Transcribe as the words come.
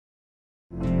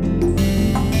Welcome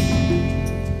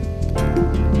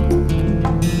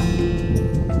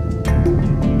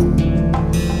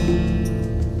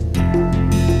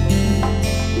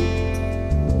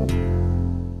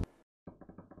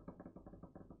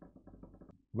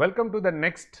to the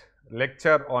next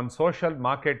lecture on social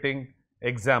marketing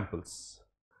examples.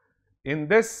 In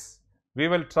this, we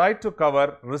will try to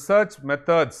cover research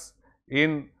methods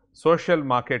in social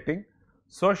marketing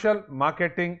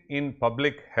in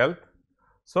public health,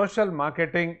 social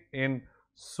marketing in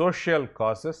social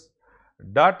causes,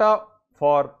 data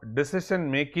for decision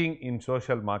making in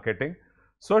social marketing,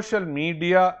 social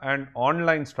media and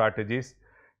online strategies,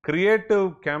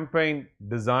 creative campaign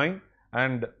design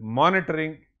and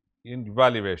monitoring and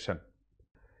evaluation.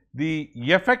 The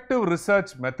effective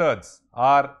research methods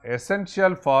are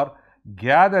essential for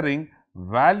gathering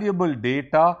valuable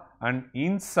data and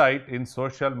insight in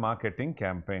social marketing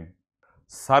campaign.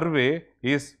 Survey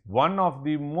is one of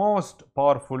the most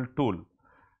powerful tool.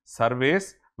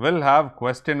 Surveys will have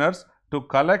questionnaires to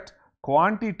collect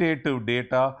quantitative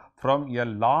data from a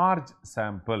large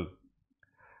sample.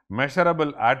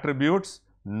 Measurable attributes,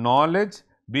 knowledge,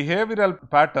 behavioral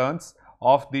patterns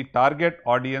of the target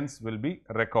audience will be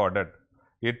recorded.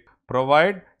 It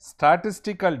provides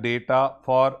statistical data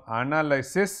for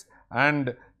analysis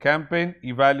and campaign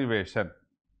evaluation.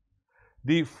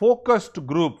 The focused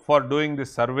group for doing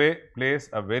this survey plays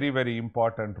a very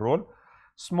important role.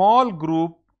 Small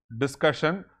group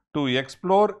discussion to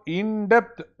explore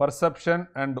in-depth perception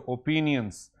and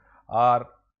opinions are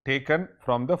taken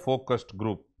from the focused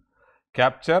group.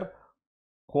 Capture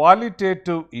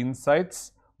qualitative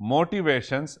insights,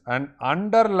 motivations and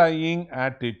underlying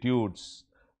attitudes.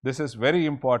 This is very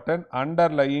important,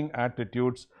 underlying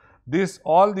attitudes.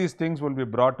 All these things will be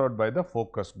brought out by the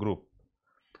focus group.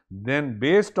 Then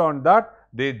based on that,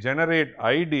 they generate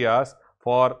ideas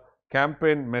for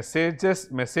campaign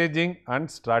messaging and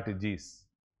strategies.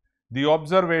 The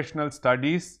observational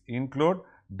studies include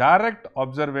direct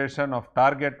observation of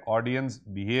target audience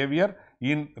behavior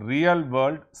in real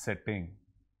world setting.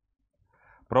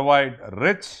 Provide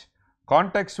rich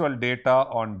contextual data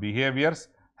on behaviors,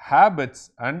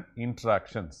 habits and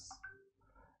interactions.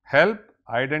 Help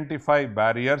identify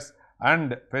barriers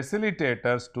and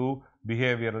facilitators to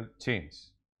behavioral change.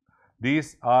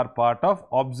 These are part of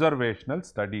observational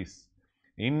studies.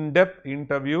 In-depth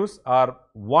interviews are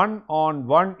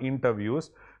one-on-one interviews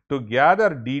to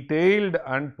gather detailed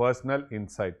and personal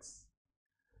insights.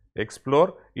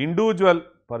 Explore individual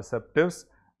perceptives,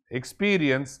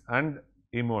 experience and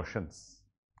emotions.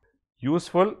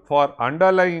 Useful for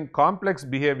underlying complex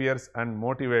behaviors and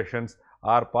motivations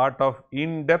are part of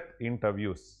in-depth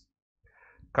interviews.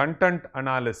 Content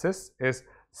analysis is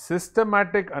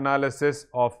systematic analysis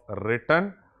of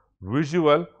written,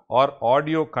 visual or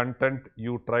audio content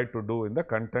you try to do in the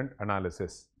content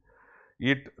analysis.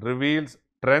 It reveals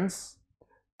trends,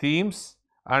 themes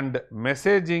and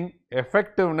messaging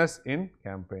effectiveness in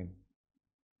campaign.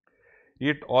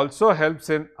 It also helps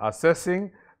in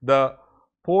assessing the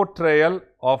portrayal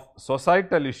of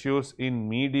societal issues in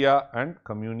media and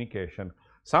communication.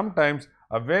 Sometimes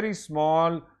a very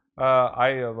small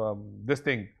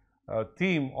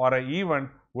theme or an event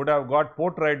would have got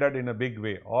portrayed in a big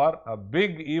way, or a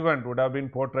big event would have been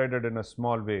portrayed in a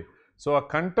small way. So, a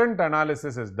content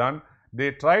analysis is done.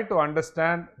 They try to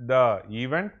understand the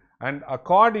event and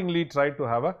accordingly try to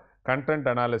have a content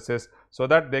analysis so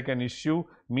that they can issue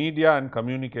media and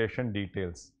communication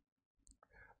details.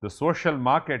 The social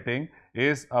marketing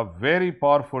is a very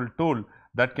powerful tool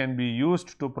that can be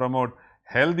used to promote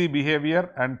healthy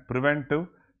behavior and preventive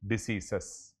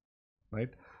diseases. Right?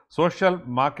 Social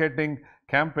marketing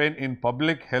campaign in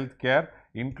public health care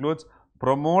includes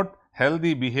promote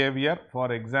healthy behavior,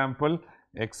 for example,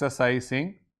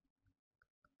 exercising,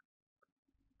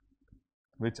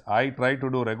 which I try to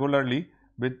do regularly,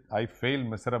 which I fail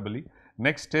miserably.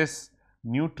 Next is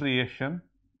nutrition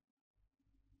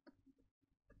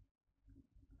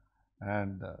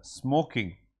and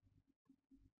smoking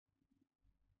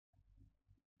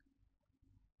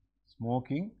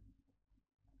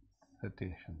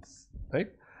cessations,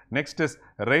 right. Next is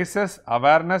raises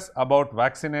awareness about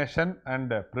vaccination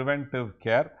and preventive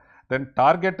care. Then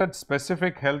targeted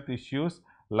specific health issues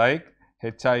like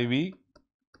HIV,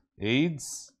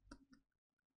 AIDS,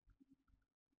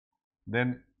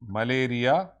 then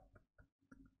malaria,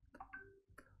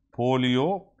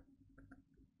 polio,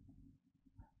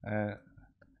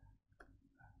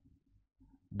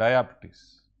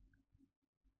 diabetes,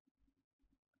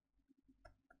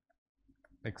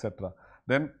 etc.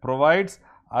 Then provides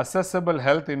accessible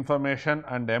health information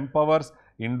and empowers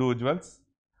individuals.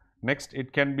 Next,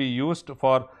 it can be used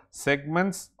for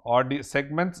segments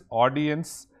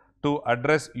audience to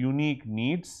address unique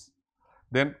needs.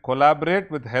 Then collaborate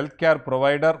with healthcare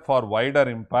provider for wider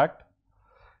impact.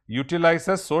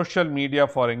 Utilizes social media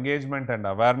for engagement and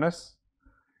awareness.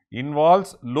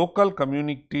 Involves local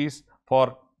communities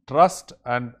for trust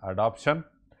and adoption.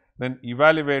 Then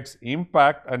evaluates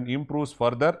impact and improves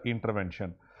further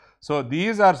intervention. So,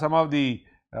 these are some of the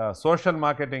social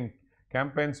marketing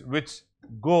campaigns which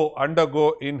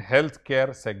undergo in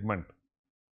healthcare segment.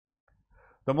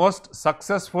 The most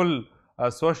successful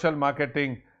social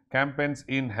marketing campaigns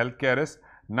in healthcare is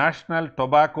National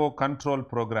Tobacco Control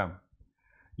Program.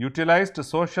 Utilized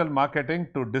social marketing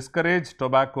to discourage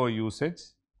tobacco usage.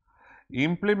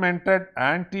 Implemented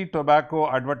anti-tobacco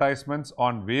advertisements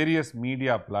on various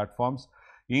media platforms.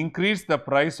 Increased the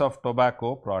price of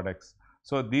tobacco products.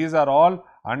 So, these are all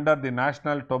under the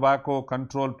National Tobacco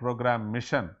Control Program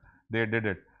mission. They did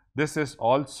it. This is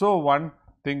also one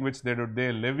thing which they did.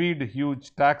 They levied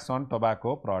huge tax on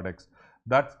tobacco products.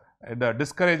 That's the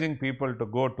discouraging people to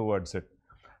go towards it.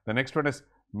 The next one is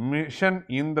Mission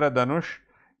Indradhanush,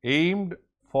 aimed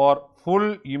for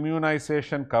full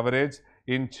immunization coverage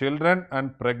in children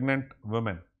and pregnant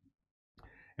women.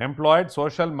 Employed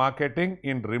social marketing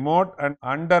in remote and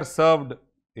underserved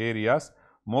areas.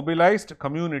 Mobilized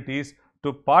communities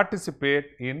to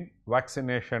participate in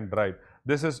vaccination drive.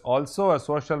 This is also a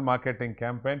social marketing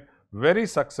campaign, very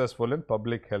successful in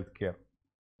public health care.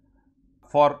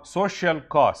 For social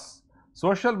cause,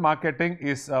 social marketing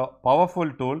is a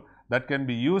powerful tool that can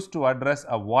be used to address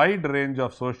a wide range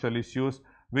of social issues,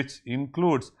 which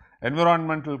includes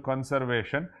environmental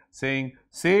conservation, saying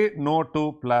say no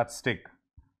to plastic.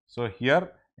 So,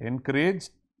 here encouraged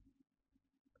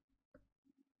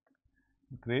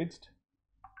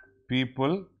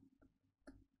people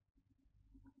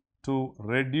to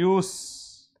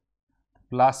reduce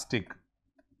plastic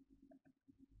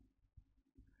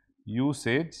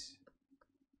usage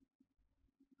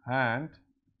and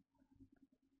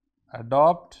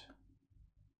adopt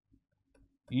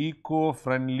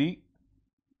eco-friendly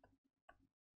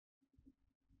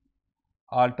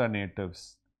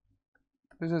alternatives.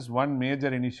 This is one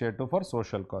major initiative for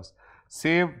social cause.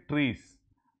 Save trees.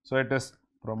 So, it is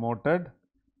promoted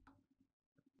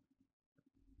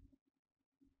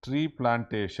tree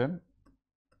plantation,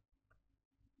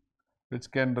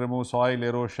 which can remove soil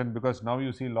erosion, because now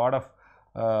you see a lot of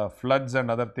floods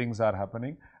and other things are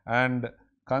happening, and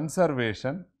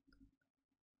conservation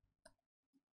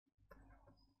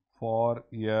for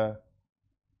a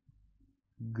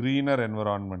greener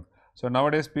environment. So,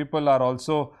 nowadays people are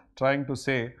also trying to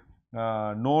say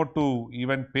no to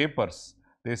even papers.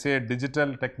 They say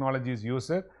digital technologies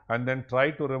use it and then try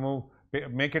to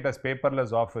make it as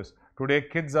paperless office. Today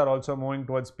kids are also moving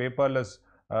towards paperless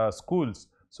schools.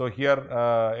 So, here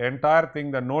entire thing,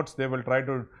 the notes, they will try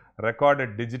to record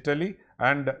it digitally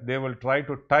and they will try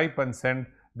to type and send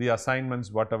the assignments,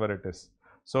 whatever it is.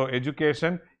 So,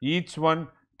 education, each one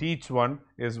teach one,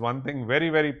 is one thing very,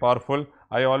 very powerful.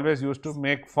 I always used to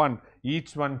make fun,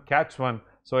 each one catch one.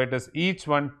 So, it is each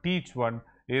one teach one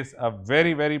is a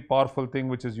very, very powerful thing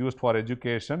which is used for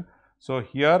education. So,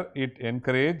 here it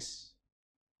encourages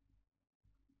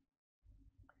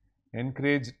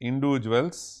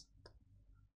individuals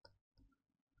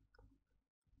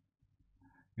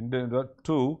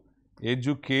to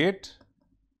educate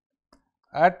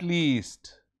at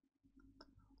least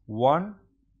one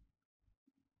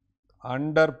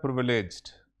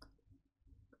underprivileged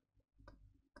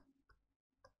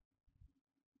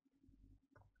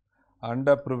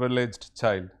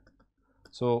child.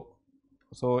 So,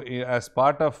 as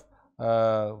part of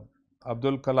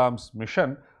Abdul Kalam's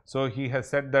mission, so he has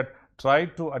said that try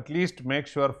to at least make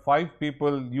sure 5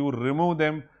 people you remove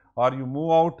them or you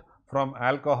move out from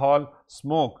alcohol,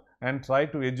 smoke, and try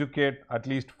to educate at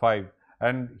least 5.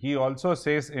 And he also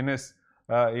says in his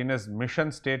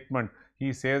mission statement,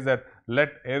 he says that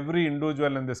let every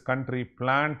individual in this country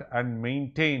plant and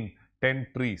maintain 10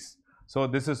 trees. So,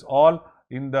 this is all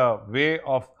in the way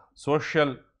of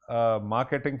social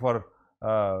marketing for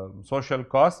social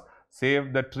cause.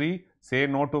 Save the tree, say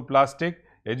no to plastic,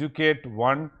 educate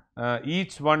one,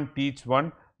 each one teach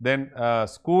one, then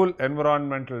school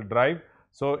environmental drive.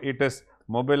 So, it is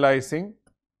mobilizing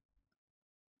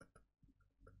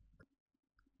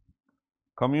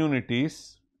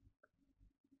communities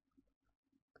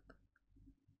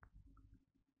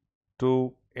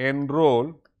to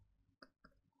enroll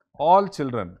all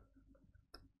children.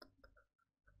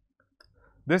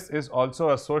 This is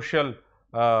also a social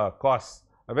cause,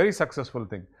 a very successful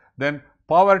thing. Then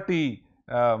poverty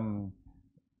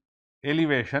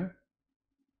elevation,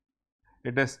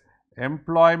 It is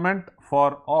employment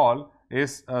for all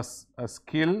is a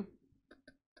skill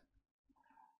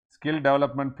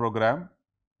development program,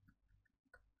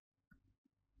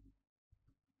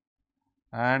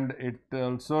 and it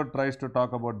also tries to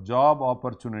talk about job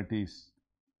opportunities.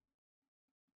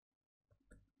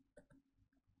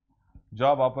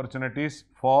 Job opportunities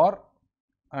for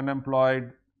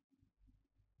unemployed.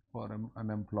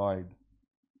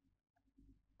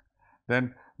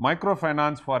 Then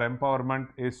microfinance for empowerment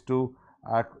is to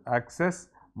access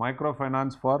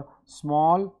microfinance for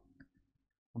small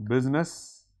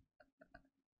business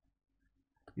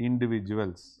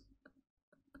individuals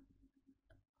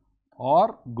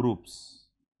or groups.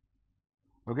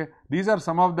 Okay, these are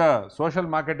some of the social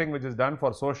marketing which is done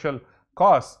for social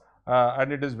cause,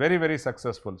 and it is very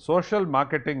successful. Social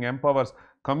marketing empowers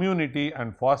community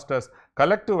and fosters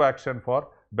collective action for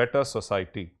better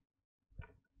society.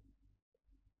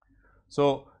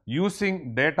 So,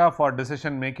 using data for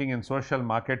decision making in social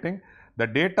marketing, the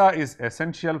data is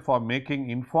essential for making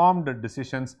informed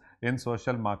decisions in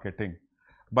social marketing.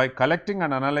 By collecting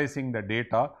and analyzing the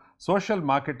data, social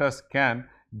marketers can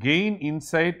gain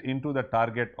insight into the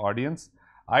target audience,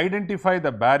 identify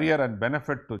the barrier and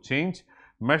benefit to change,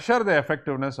 measure the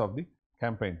effectiveness of the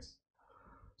campaigns.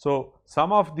 So,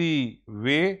 some of the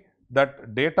way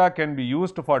that data can be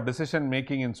used for decision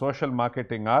making in social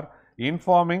marketing are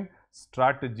informing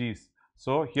strategies.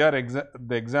 So, here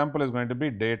the example is going to be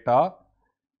data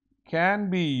can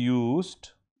be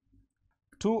used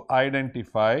to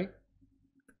identify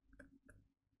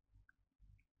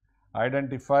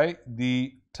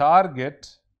the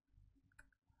target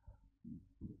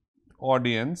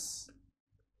audience,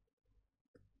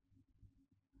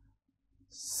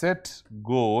 set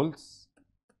goals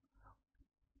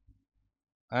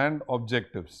and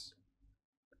objectives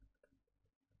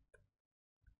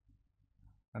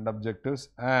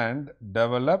and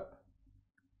develop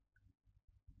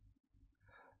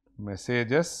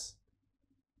messages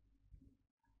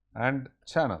and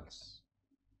channels.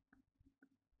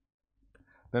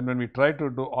 Then when we try to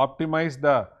optimize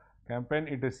the campaign,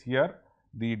 it is here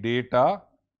the data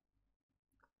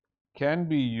can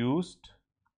be used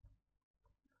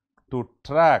to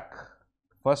track.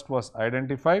 First was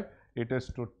identify, it is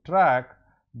to track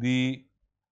the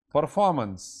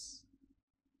performance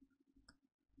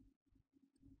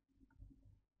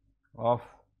of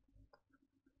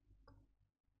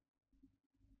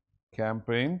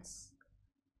campaigns,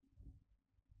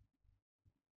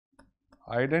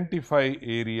 identify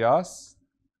areas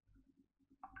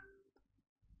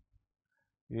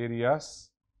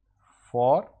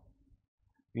for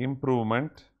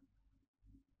improvement,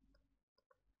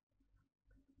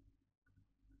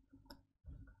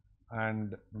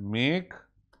 and make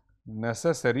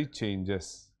necessary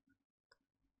changes.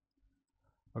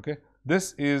 Okay.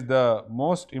 This is the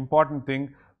most important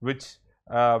thing which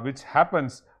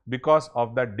happens because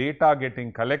of the data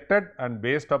getting collected, and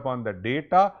based upon the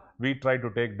data we try to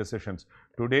take decisions.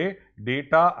 Today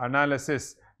data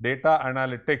analysis, data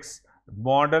analytics,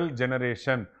 model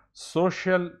generation,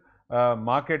 social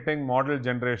marketing model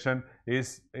generation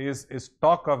is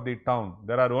talk of the town.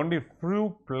 There are only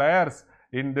few players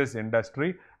in this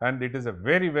industry, and it is a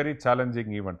very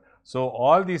challenging event. So,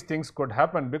 all these things could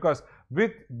happen because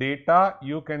with data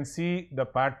you can see the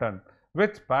pattern.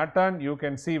 With pattern you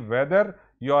can see whether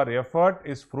your effort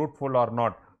is fruitful or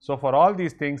not. So, for all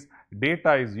these things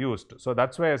data is used. So, that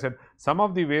is why I said some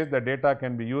of the ways the data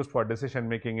can be used for decision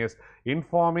making is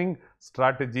informing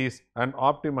strategies and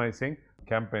optimizing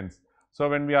campaigns. So,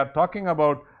 when we are talking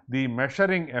about the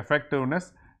measuring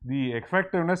effectiveness, the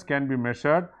effectiveness can be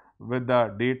measured with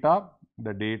the data.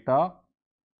 The data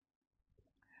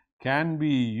can be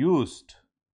used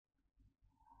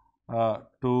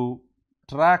to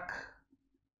track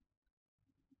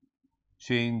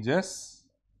changes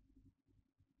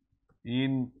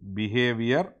in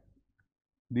behavior.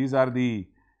 These are the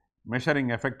measuring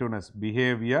effectiveness: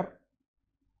 behavior,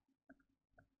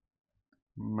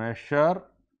 measure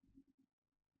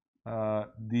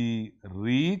the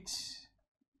reach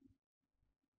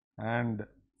and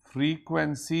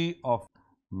frequency of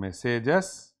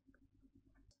messages,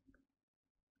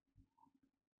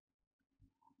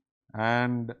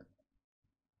 and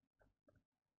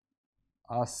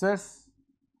assess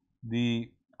the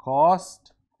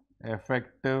cost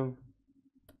effective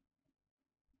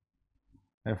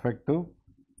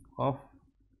of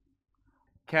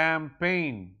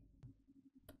campaign.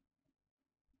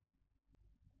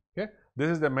 Okay. This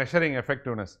is the measuring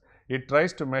effectiveness. It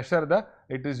tries to measure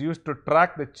it is used to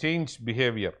track the change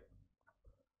behavior.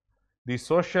 The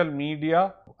social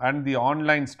media and the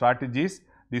online strategies,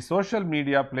 the social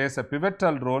media plays a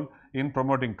pivotal role in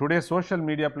promoting. Today, social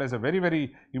media plays a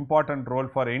very important role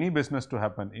for any business to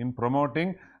happen in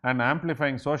promoting and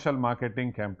amplifying social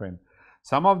marketing campaign.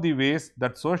 Some of the ways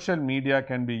that social media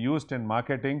can be used in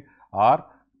marketing are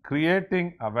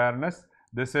creating awareness.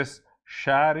 This is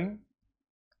sharing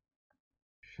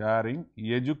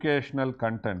educational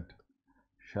content,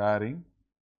 sharing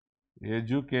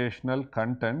educational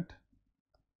content,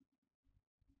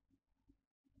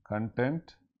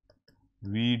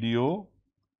 video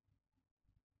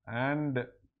and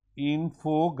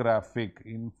infographic.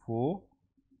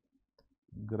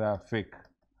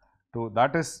 So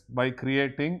that is by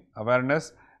creating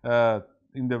awareness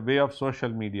in the way of social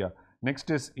media.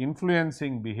 Next is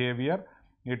influencing behavior.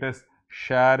 It is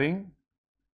sharing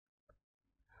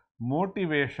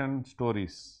motivational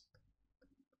stories,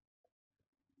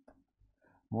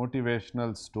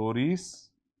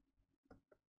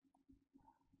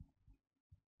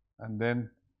 and then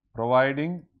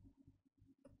providing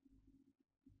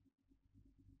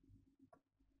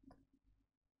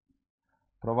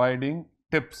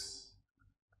tips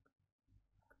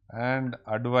and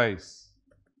advice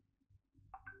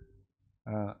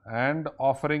and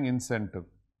offering incentive.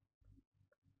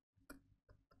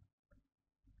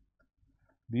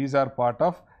 These are part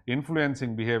of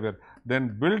influencing behavior.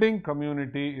 Then building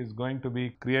community is going to be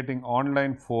creating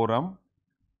online forum,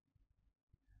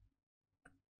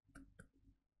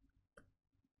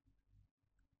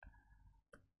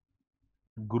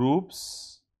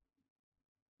 groups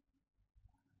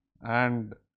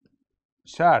and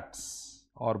chats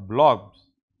or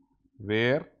blogs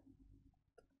where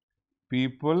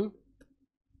people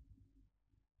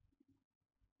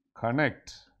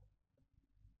connect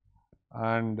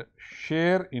and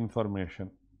share information,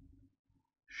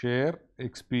 share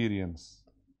experience.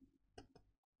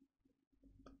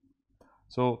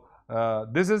 So,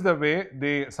 this is the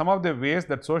way, some of the ways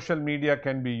that social media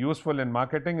can be useful in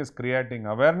marketing is creating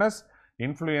awareness,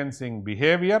 influencing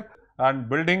behavior and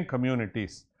building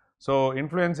communities. So,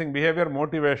 influencing behavior,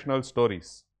 motivational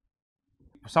stories.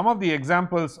 Some of the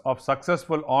examples of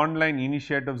successful online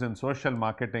initiatives in social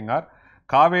marketing are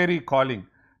Kaveri Calling,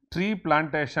 tree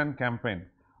plantation campaign.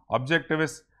 Objective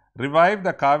is revive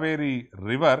the Kaveri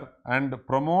river and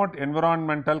promote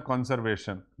environmental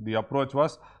conservation. The approach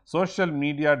was social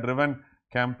media driven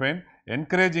campaign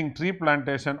encouraging tree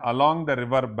plantation along the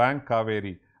river bank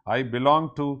Kaveri. I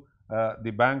belong to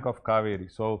the bank of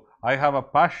Kaveri. So, I have a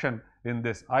passion in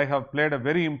this. I have played a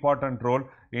very important role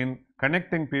in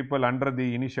connecting people under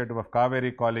the initiative of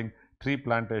Kaveri Calling tree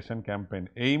plantation campaign.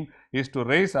 Aim is to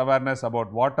raise awareness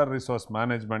about water resource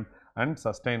management and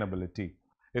sustainability.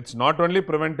 It's not only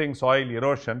preventing soil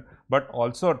erosion, but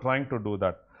also trying to do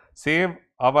that. Save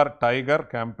Our Tiger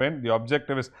campaign. The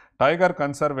objective is tiger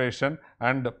conservation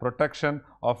and protection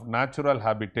of natural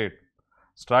habitat.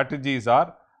 Strategies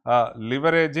are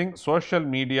leveraging social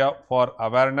media for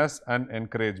awareness and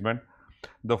encouragement.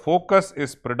 The focus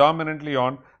is predominantly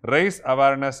on raise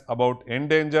awareness about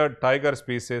endangered tiger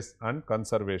species and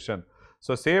conservation.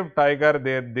 So, Save Tiger,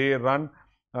 they run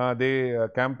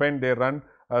campaign, they run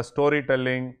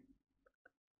storytelling,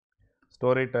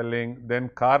 then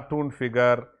cartoon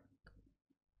figure,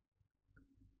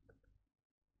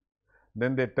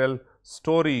 then they tell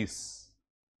stories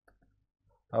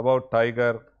about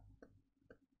tiger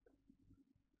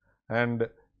and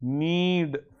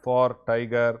need for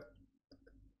tiger.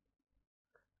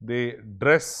 They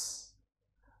dress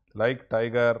like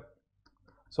tiger.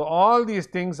 So, all these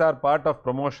things are part of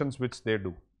promotions which they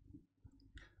do.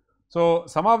 So,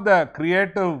 some of the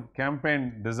creative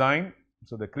campaign design.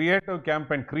 So, the creative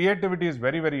campaign, creativity is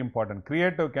very important.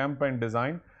 Creative campaign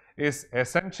design is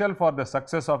essential for the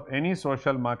success of any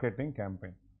social marketing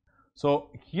campaign.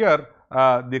 So, here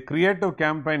the creative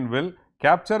campaign will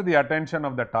capture the attention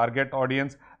of the target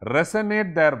audience,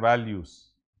 resonate their values,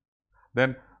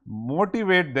 then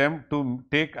motivate them to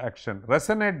take action,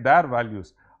 resonate their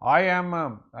values. I am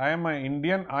an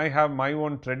Indian, I have my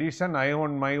own tradition, I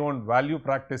own my own value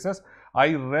practices, I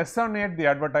resonate the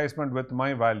advertisement with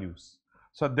my values.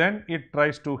 So, then it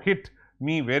tries to hit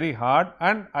me very hard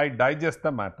and I digest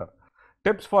the matter.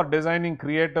 Tips for designing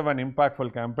creative and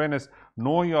impactful campaign is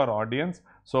know your audience.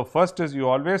 So, first is you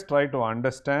always try to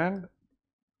understand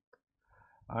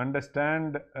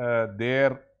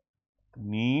their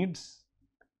needs,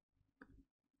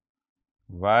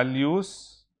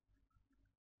 values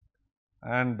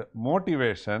and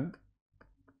motivation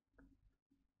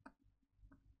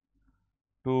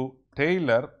to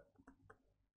tailor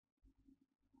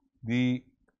the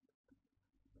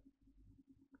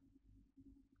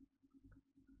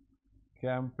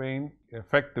campaign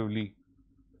effectively.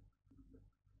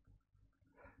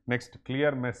 Next,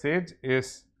 clear message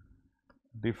is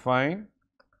define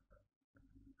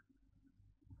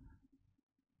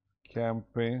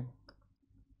campaign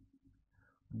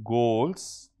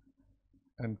goals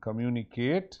and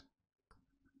communicate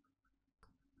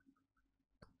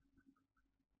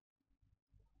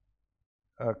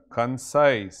a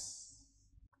concise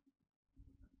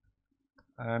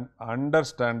and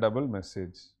understandable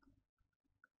message.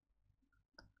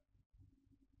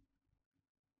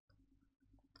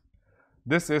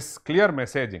 This is clear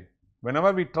messaging.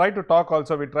 Whenever we try to talk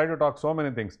also, we try to talk so many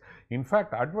things. In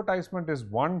fact, advertisement is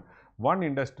one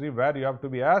industry where you have to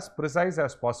be as precise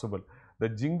as possible. The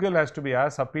jingle has to be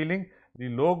as appealing, the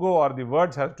logo or the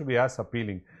words has to be as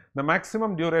appealing. The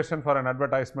maximum duration for an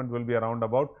advertisement will be around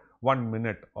about 1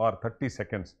 minute or 30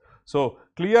 seconds. So,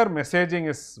 clear messaging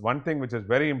is one thing which is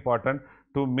very important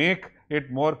to make it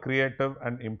more creative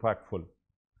and impactful.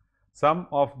 Some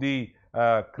of the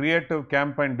creative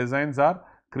campaign designs are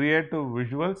creative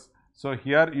visuals. So,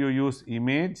 here you use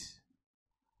image,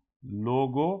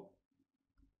 logo,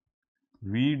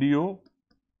 video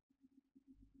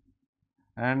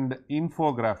and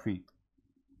infography.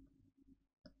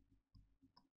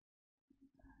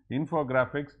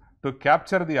 Infographics to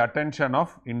capture the attention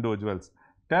of individuals.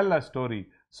 Tell a story.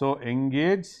 So,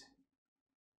 engage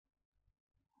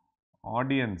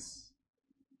audience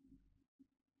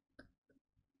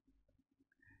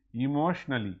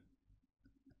emotionally.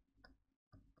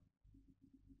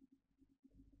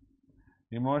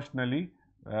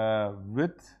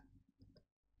 With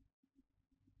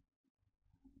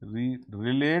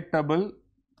relatable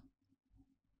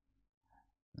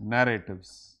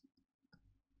narratives.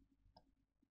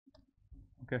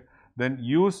 Okay. Then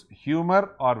use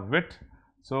humor or wit.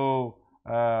 So,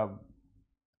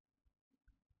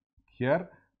 here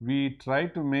we try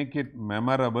to make it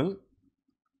memorable,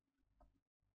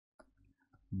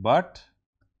 but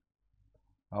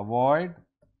avoid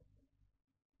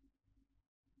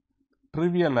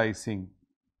trivializing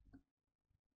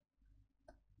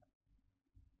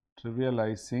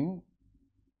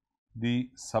the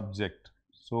subject.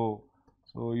 So,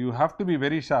 you have to be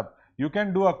very sharp. You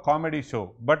can do a comedy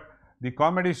show, but the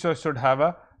comedy show should have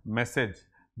a message.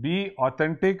 Be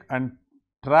authentic and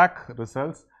track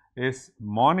results is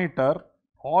monitor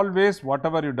always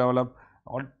whatever you develop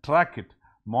or track it,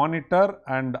 monitor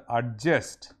and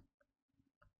adjust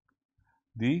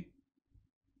the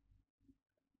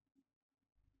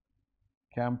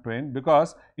campaign,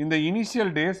 because in the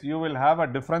initial days you will have a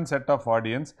different set of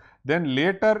audience, then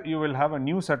later you will have a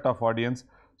new set of audience.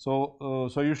 So,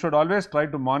 you should always try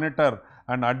to monitor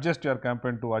and adjust your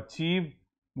campaign to achieve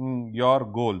your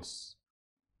goals.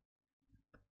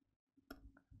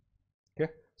 Okay.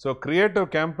 So,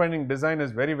 creative campaigning design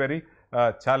is very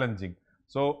challenging.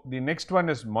 So, the next one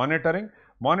is monitoring.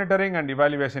 Monitoring and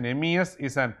evaluation, MES,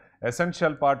 is an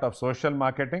essential part of social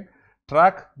marketing.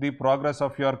 Track the progress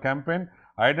of your campaign,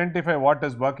 identify what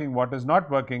is working, what is not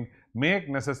working, make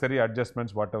necessary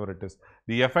adjustments whatever it is.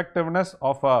 The effectiveness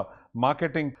of a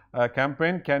marketing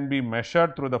campaign can be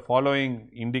measured through the following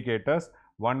indicators.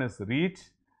 One is reach,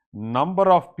 number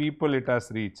of people it has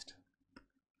reached,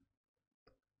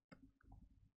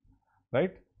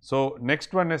 right. So,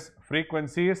 next one is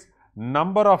frequencies,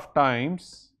 number of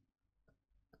times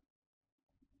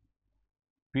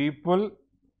people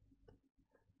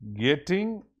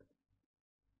getting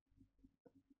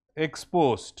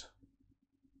exposed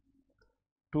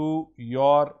to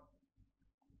your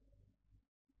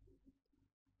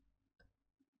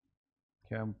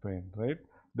campaign, right.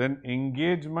 Then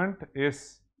engagement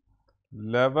is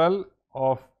level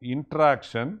of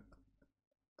interaction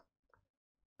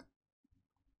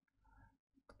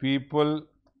people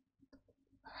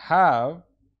have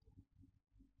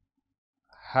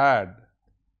had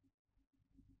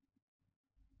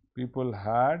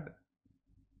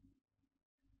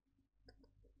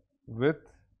with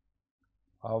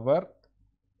our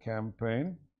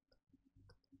campaign.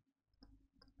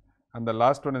 And the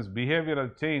last one is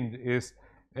behavioral change is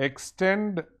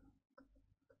extent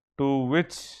to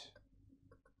which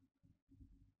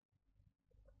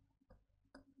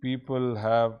people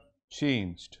have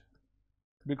changed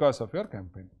because of your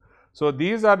campaign. So,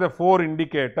 these are the 4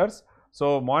 indicators.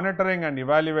 So, monitoring and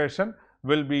evaluation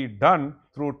will be done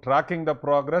through tracking the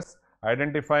progress,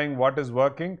 identifying what is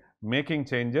working, making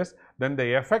changes. Then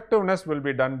the effectiveness will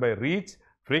be done by reach,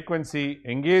 frequency,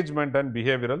 engagement and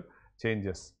behavioral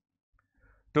changes.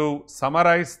 To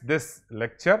summarize this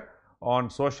lecture on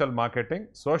social marketing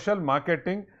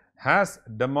has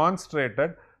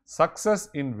demonstrated success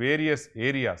in various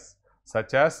areas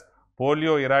such as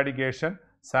polio eradication,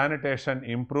 sanitation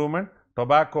improvement,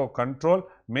 tobacco control,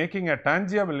 making a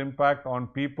tangible impact on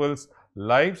people's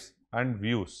lives and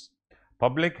views.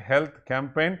 Public health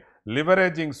campaign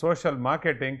leveraging social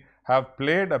marketing have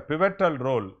played a pivotal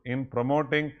role in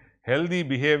promoting healthy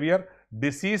behavior,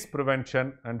 disease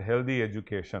prevention and healthy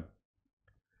education.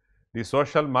 The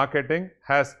social marketing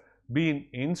has been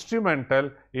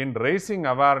instrumental in raising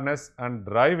awareness and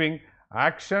driving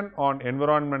action on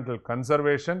environmental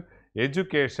conservation,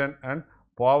 education and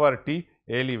poverty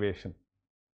alleviation.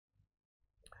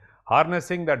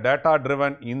 Harnessing the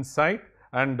data-driven insight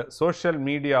and social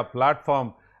media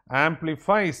platform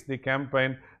amplifies the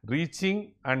campaign,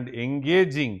 reaching and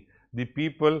engaging the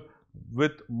people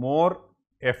with more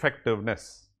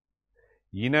effectiveness.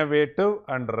 Innovative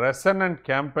and resonant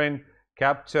campaign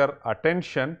capture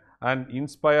attention and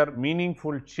inspire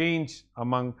meaningful change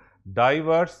among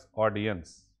diverse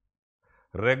audience.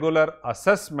 Regular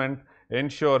assessment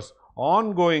ensures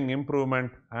ongoing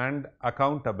improvement and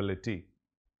accountability.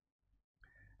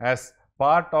 As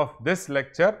part of this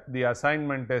lecture, the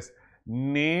assignment is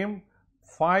name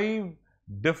 5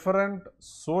 different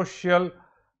social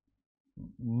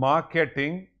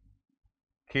marketing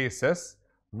cases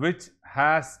which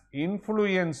has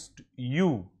influenced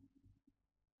you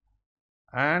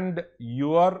and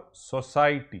your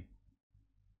society.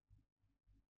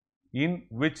 In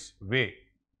which way?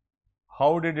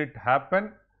 How did it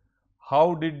happen?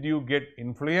 How did you get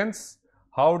influence?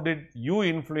 How did you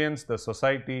influence the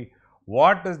society?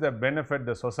 What is the benefit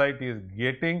the society is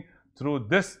getting through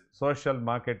this social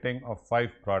marketing of 5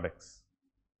 products?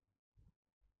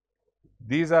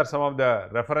 These are some of the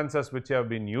references which I have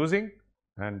been using,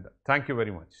 and thank you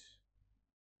very much.